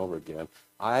over and over again,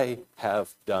 I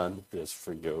have done this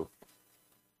for you.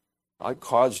 I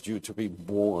caused you to be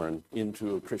born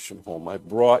into a Christian home. I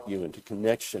brought you into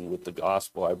connection with the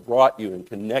gospel. I brought you in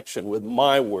connection with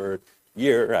my word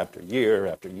year after year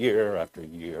after year after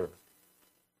year.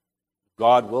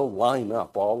 God will line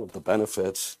up all of the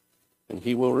benefits, and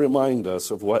he will remind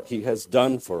us of what he has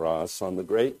done for us on the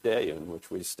great day in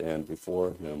which we stand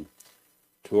before him,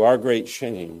 to our great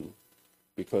shame,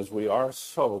 because we are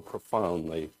so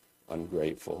profoundly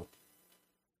ungrateful.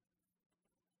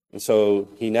 And so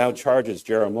he now charges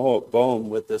Jeroboam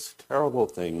with this terrible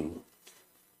thing.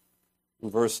 In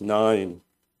verse 9,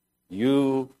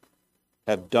 you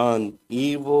have done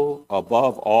evil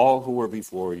above all who were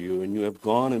before you, and you have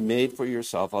gone and made for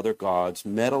yourself other gods,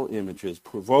 metal images,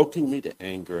 provoking me to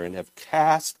anger, and have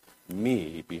cast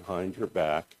me behind your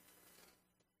back.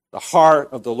 The heart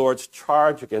of the Lord's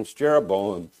charge against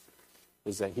Jeroboam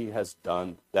is that he has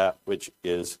done that which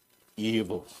is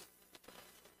evil.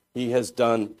 He has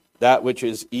done that which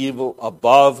is evil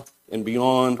above and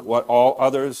beyond what all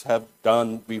others have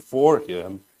done before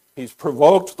him. He's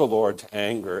provoked the Lord to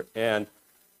anger, and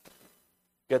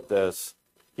get this,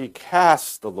 he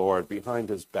casts the Lord behind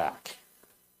his back.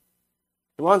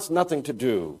 He wants nothing to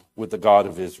do with the God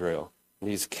of Israel, and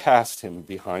he's cast him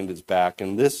behind his back,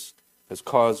 and this has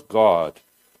caused God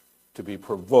to be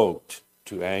provoked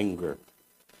to anger.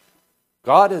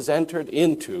 God has entered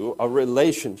into a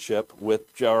relationship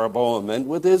with Jeroboam and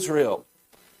with Israel.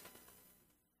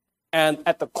 And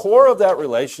at the core of that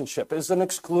relationship is an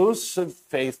exclusive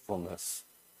faithfulness,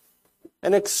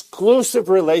 an exclusive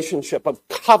relationship of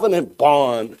covenant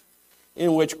bond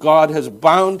in which God has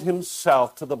bound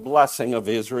himself to the blessing of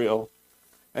Israel.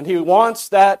 And he wants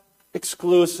that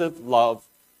exclusive love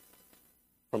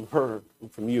from her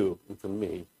and from you and from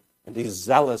me. And he's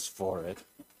zealous for it.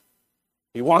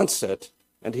 He wants it,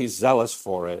 and he's zealous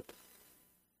for it.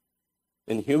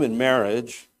 In human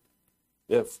marriage,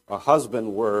 if a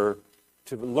husband were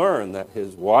to learn that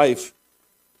his wife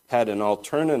had an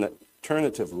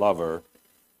alternative lover,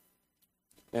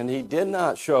 and he did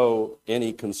not show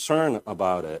any concern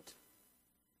about it,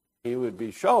 he would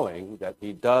be showing that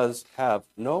he does have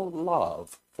no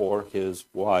love for his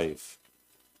wife.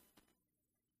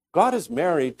 God is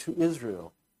married to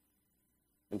Israel,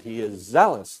 and he is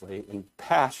zealously and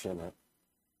passionately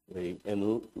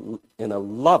in a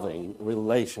loving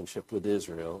relationship with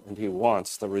Israel, and he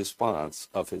wants the response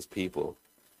of his people.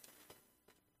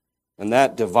 And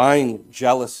that divine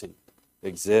jealousy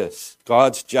exists.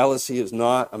 God's jealousy is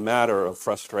not a matter of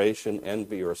frustration,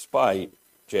 envy, or spite,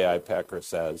 J.I. Packer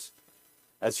says,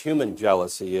 as human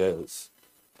jealousy is.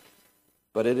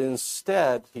 But it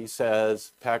instead, he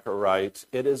says, Packer writes,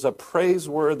 it is a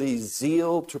praiseworthy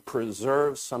zeal to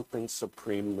preserve something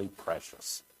supremely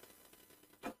precious.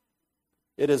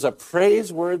 It is a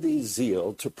praiseworthy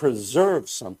zeal to preserve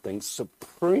something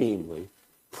supremely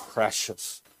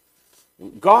precious.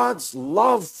 God's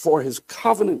love for his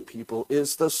covenant people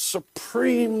is the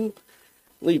supremely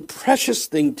precious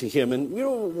thing to him. And,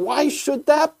 why should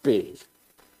that be?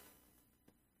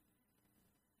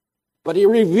 But he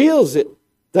reveals it,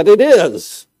 that it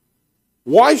is.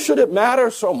 Why should it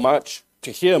matter so much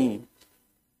to him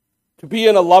to be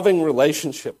in a loving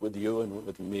relationship with you and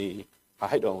with me?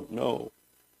 I don't know.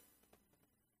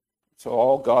 So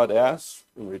all God asks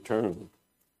in return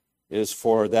is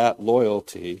for that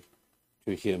loyalty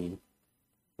to him.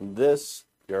 And this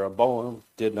Jeroboam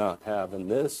did not have,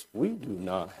 and this we do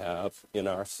not have in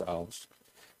ourselves.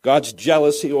 God's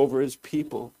jealousy over his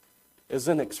people is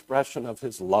an expression of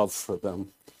his love for them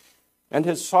and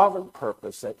his sovereign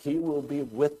purpose that he will be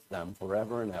with them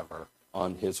forever and ever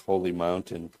on his holy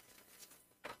mountain.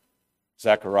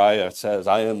 Zechariah says,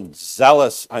 I am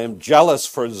jealous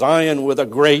for Zion with a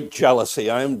great jealousy.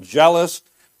 I am jealous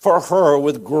for her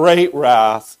with great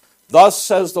wrath. Thus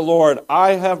says the Lord,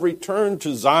 I have returned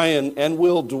to Zion and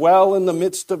will dwell in the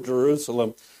midst of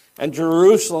Jerusalem, and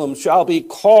Jerusalem shall be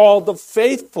called the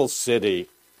faithful city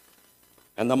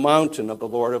and the mountain of the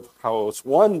Lord of hosts.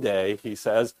 One day, he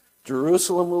says,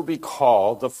 Jerusalem will be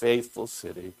called the faithful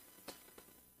city.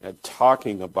 And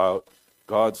talking about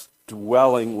God's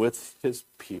dwelling with his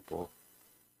people,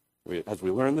 as we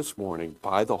learned this morning,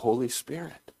 by the Holy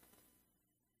Spirit.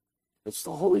 It's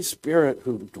the Holy Spirit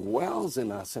who dwells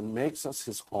in us and makes us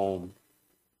his home.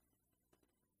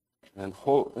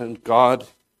 And God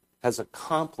has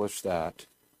accomplished that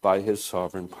by his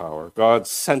sovereign power. God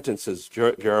sentences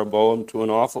Jeroboam to an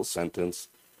awful sentence.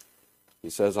 He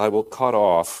says, I will cut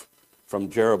off from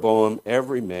Jeroboam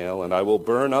every male, and I will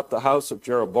burn up the house of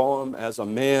Jeroboam as a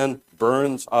man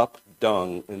burns up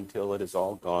dung until it is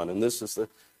all gone. And this is the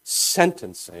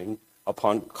sentencing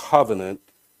upon covenant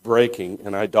breaking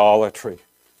and idolatry.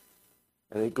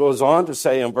 And it goes on to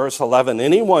say in verse 11,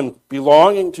 anyone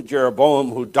belonging to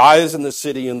Jeroboam who dies in the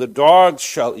city, and the dogs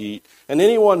shall eat, and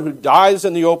anyone who dies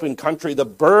in the open country, the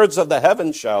birds of the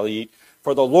heavens shall eat,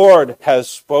 for the Lord has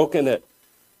spoken it.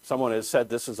 Someone has said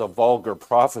this is a vulgar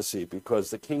prophecy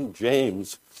because the King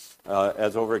James,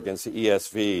 as over against the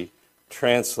ESV,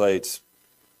 translates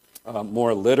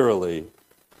more literally,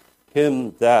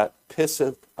 him that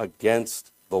pisseth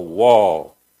against the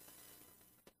wall,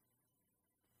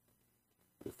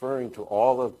 referring to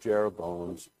all of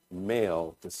Jeroboam's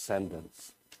male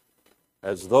descendants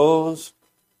as those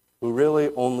who really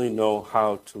only know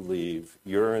how to leave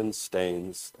urine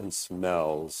stains and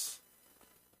smells.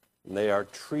 And they are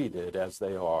treated as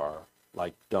they are,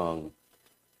 like dung.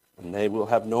 And they will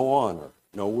have no honor,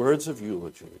 no words of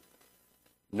eulogy,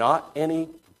 not any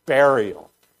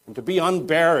burial. And to be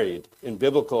unburied in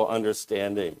biblical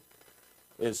understanding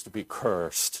is to be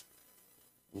cursed.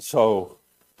 And so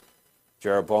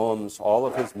Jeroboam's, all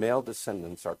of his male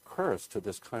descendants are cursed to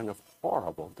this kind of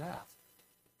horrible death.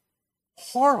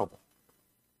 Horrible.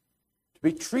 To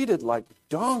be treated like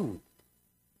dung.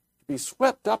 To be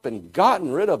swept up and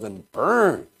gotten rid of and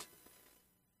burned.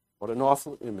 What an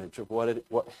awful image of what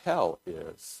hell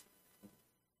is.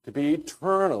 To be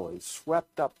eternally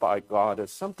swept up by God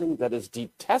as something that is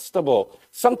detestable,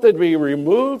 something to be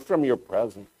removed from your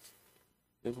presence,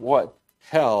 is what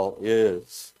hell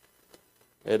is.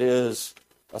 It is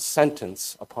a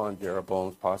sentence upon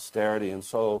Jeroboam's posterity. And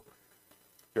so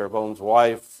Jeroboam's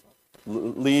wife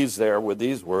leaves there with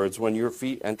these words, when your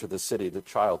feet enter the city, the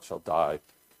child shall die.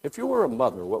 If you were a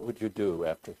mother, what would you do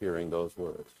after hearing those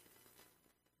words?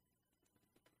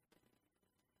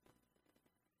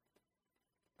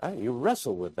 You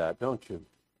wrestle with that, don't you?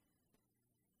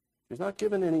 She's not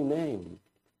given any name.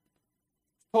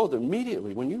 Told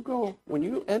immediately, when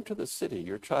you enter the city,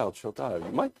 your child shall die.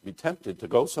 You might be tempted to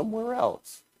go somewhere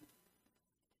else.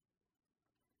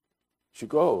 She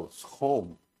goes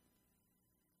home,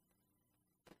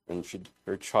 and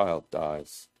her child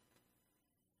dies.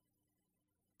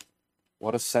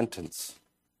 What a sentence.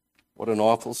 What an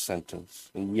awful sentence.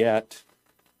 And yet,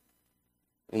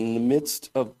 in the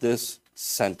midst of this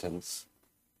sentence,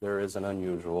 there is an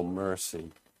unusual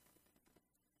mercy.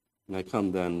 And I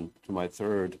come then to my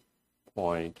third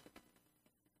point.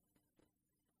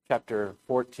 Chapter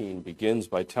 14 begins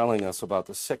by telling us about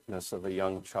the sickness of a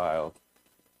young child.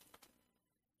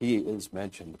 He is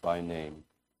mentioned by name.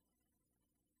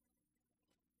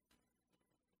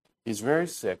 He's very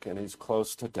sick and he's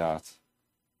close to death.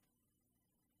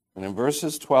 And in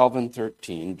verses 12 and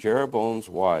 13, Jeroboam's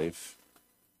wife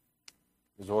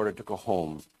is ordered to go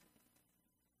home.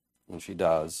 And she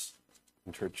does,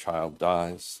 and her child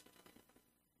dies.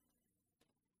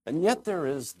 And yet there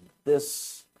is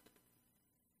this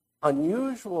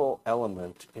unusual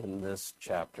element in this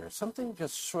chapter, something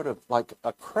just sort of like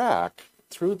a crack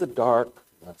through the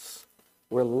darkness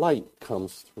where light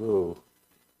comes through.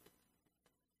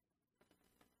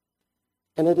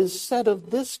 And it is said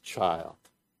of this child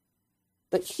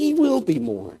that he will be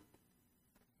mourned.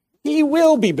 He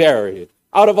will be buried.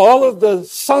 Out of all of the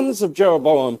sons of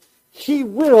Jeroboam, he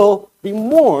will be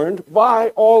mourned by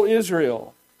all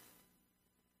Israel.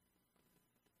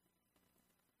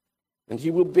 And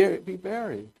he will be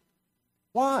buried.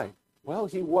 Why? Well,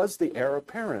 he was the heir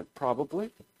apparent,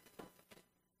 probably.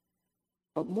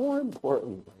 But more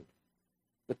importantly,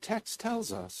 the text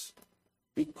tells us,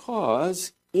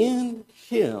 because in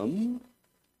him,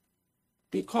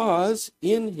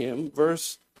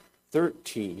 verse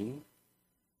 13,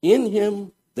 in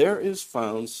him there is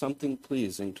found something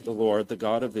pleasing to the Lord, the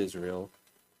God of Israel,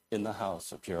 in the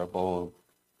house of Jeroboam.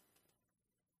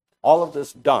 All of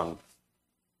this dung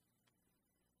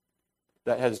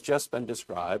that has just been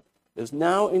described is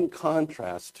now in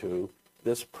contrast to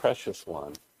this precious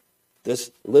one,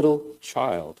 this little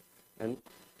child. And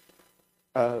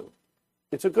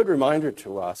it's a good reminder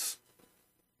to us,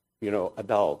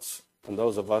 adults, and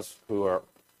those of us who are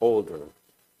older,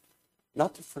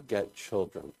 not to forget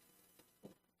children.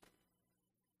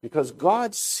 Because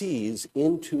God sees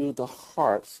into the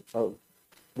hearts of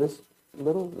this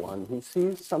little one. He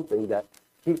sees something that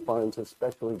he finds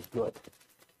especially good,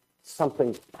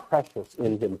 something precious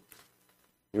in him.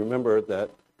 You remember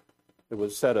that it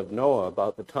was said of Noah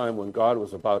about the time when God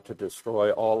was about to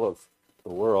destroy all of the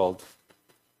world.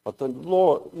 But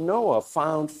Noah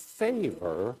found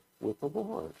favor with the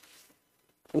Lord.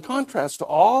 In contrast to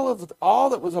all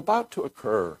that was about to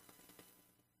occur,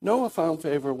 Noah found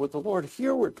favor with the Lord.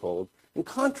 Here we're told, in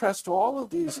contrast to all of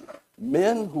these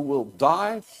men who will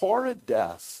die horrid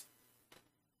deaths,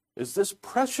 is this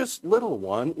precious little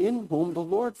one in whom the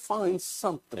Lord finds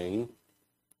something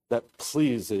that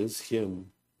pleases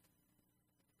him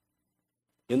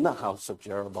in the house of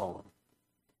Jeroboam.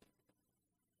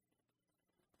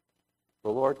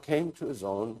 The Lord came to his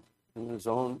own, and his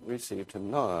own received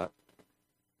him not.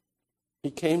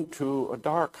 He came to a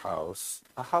dark house,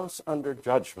 a house under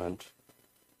judgment.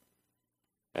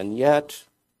 And yet,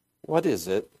 what is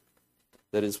it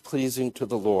that is pleasing to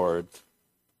the Lord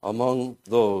among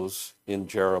those in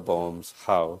Jeroboam's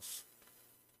house?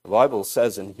 The Bible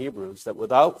says in Hebrews that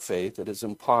without faith it is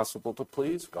impossible to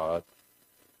please God.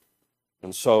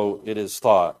 And so it is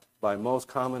thought by most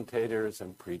commentators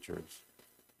and preachers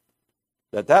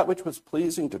that that which was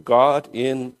pleasing to God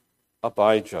in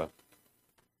Abijah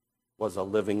was a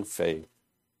living faith.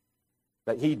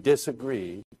 That he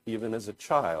disagreed, even as a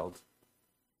child,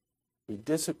 he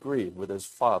disagreed with his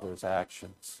father's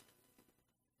actions.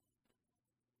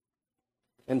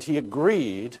 And he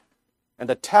agreed and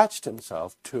attached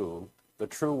himself to the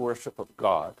true worship of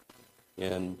God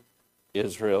in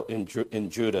Israel, in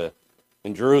Judah,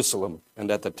 in Jerusalem, and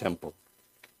at the temple.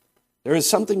 There is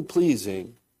something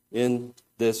pleasing in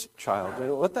this child.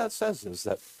 And what that says is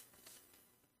that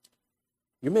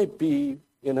you may be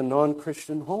in a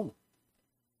non-Christian home.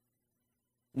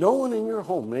 No one in your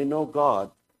home may know God.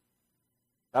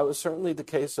 That was certainly the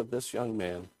case of this young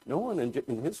man. No one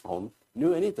in his home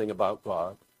knew anything about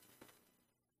God,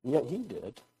 and yet he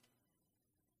did.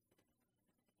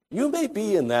 You may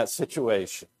be in that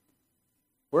situation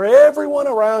where everyone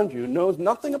around you knows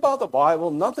nothing about the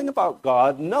Bible, nothing about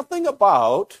God, nothing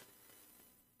about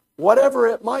whatever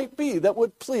it might be that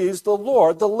would please the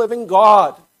Lord, the living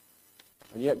God.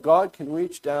 And yet God can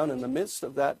reach down in the midst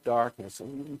of that darkness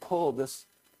and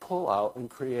pull out and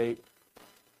create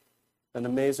an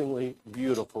amazingly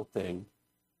beautiful thing.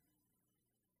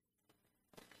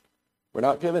 We're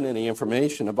not given any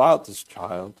information about this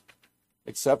child,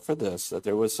 except for this, that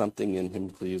there was something in him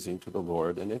pleasing to the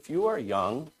Lord. And if you are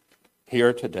young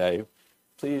here today,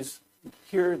 please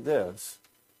hear this.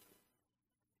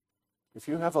 If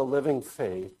you have a living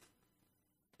faith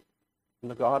in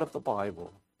the God of the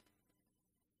Bible,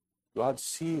 God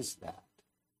sees that,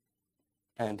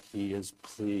 and he is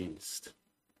pleased.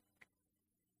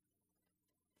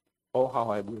 Oh, how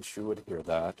I wish you would hear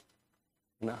that.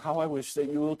 And how I wish that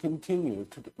you will continue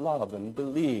to love and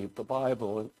believe the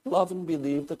Bible, and love and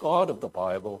believe the God of the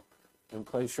Bible, and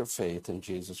place your faith in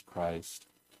Jesus Christ.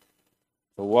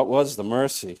 So what was the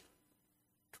mercy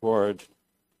toward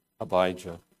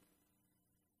Abijah?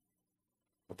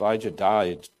 Abijah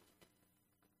died.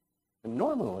 And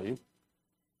normally,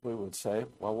 we would say,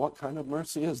 well, what kind of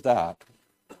mercy is that?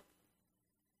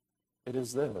 It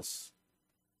is this,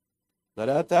 that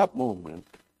at that moment,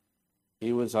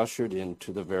 he was ushered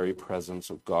into the very presence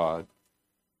of God.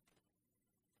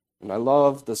 And I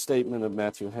love the statement of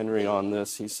Matthew Henry on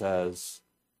this. He says,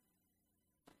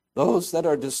 those that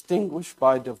are distinguished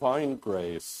by divine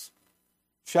grace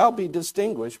shall be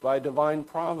distinguished by divine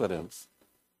providence.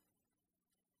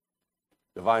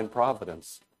 Divine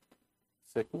providence,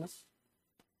 sickness,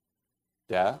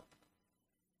 death.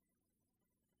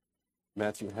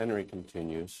 Matthew Henry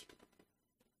continues,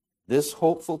 this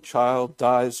hopeful child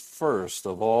dies first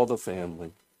of all the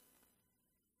family,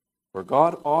 for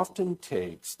God often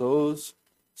takes those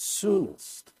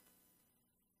soonest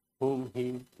whom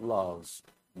he loves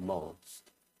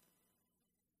most.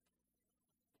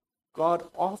 God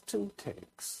often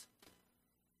takes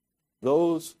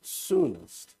those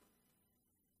soonest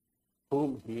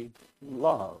whom he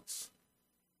loves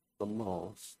the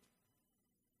most.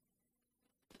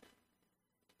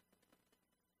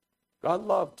 God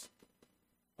loved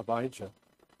Abijah,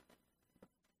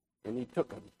 and he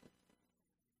took him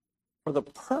for the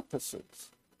purposes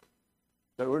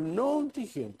that were known to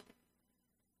him,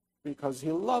 because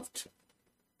he loved him.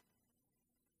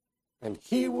 And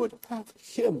he would have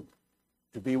him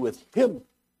to be with him,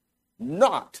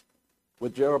 not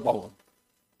with Jeroboam.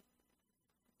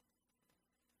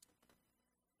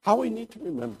 How we need to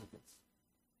remember this.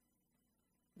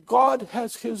 God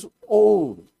has his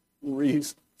own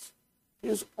reasons,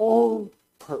 his own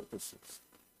purposes.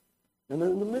 And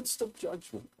in the midst of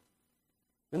judgment,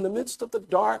 in the midst of the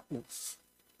darkness,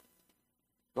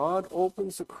 God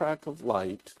opens a crack of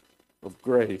light, of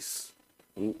grace,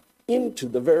 and into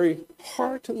the very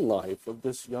heart and life of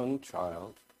this young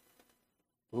child,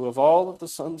 who of all of the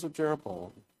sons of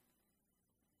Jeroboam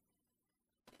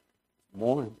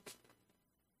mourned,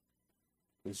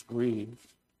 is grieved,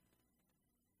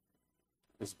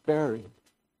 is buried,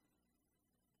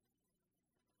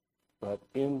 but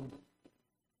in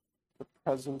the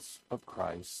presence of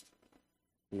Christ,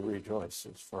 he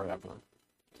rejoices forever.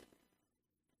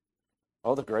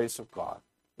 Oh, the grace of God.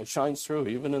 It shines through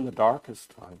even in the darkest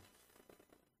time.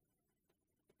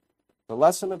 The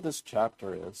lesson of this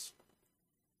chapter is,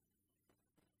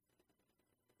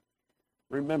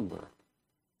 remember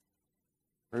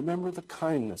the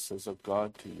kindnesses of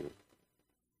God to you.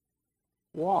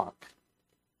 Walk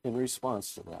in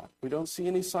response to that. We don't see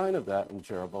any sign of that in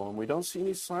Jeroboam. We don't see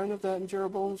any sign of that in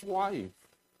Jeroboam's wife.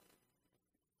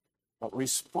 But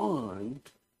respond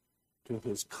to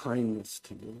his kindness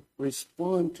to you.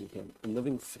 Respond to him in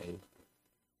living faith,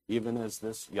 even as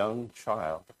this young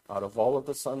child, out of all of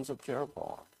the sons of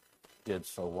Jeroboam, did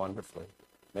so wonderfully.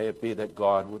 May it be that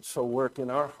God would so work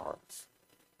in our hearts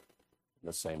in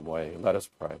the same way. Let us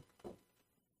pray.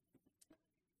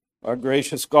 Our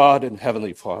gracious God and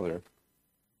Heavenly Father,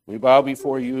 we bow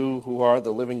before you who are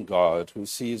the living God, who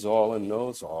sees all and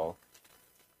knows all.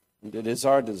 And it is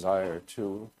our desire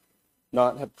to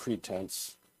not have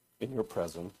pretense in your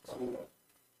presence,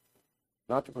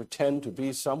 not to pretend to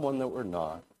be someone that we're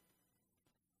not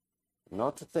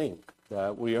to think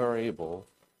that we are able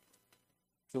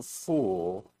to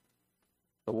fool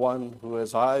the one who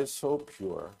has eyes so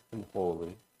pure and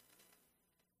holy.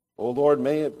 O Lord,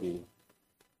 may it be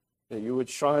that you would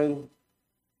shine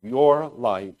your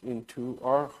light into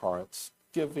our hearts,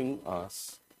 giving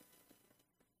us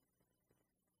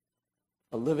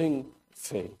a living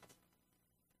faith,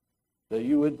 that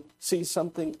you would see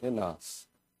something in us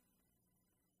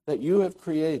that you have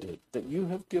created, that you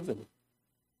have given,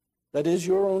 that is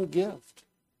your own gift,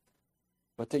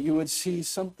 but that you would see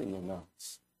something in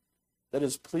us that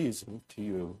is pleasing to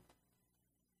you.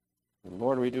 And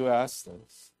Lord, we do ask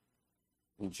this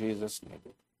in Jesus' name.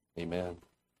 Amen.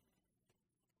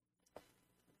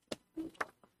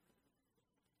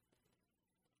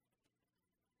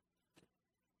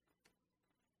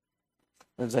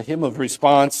 As a hymn of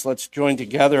response, let's join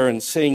together and sing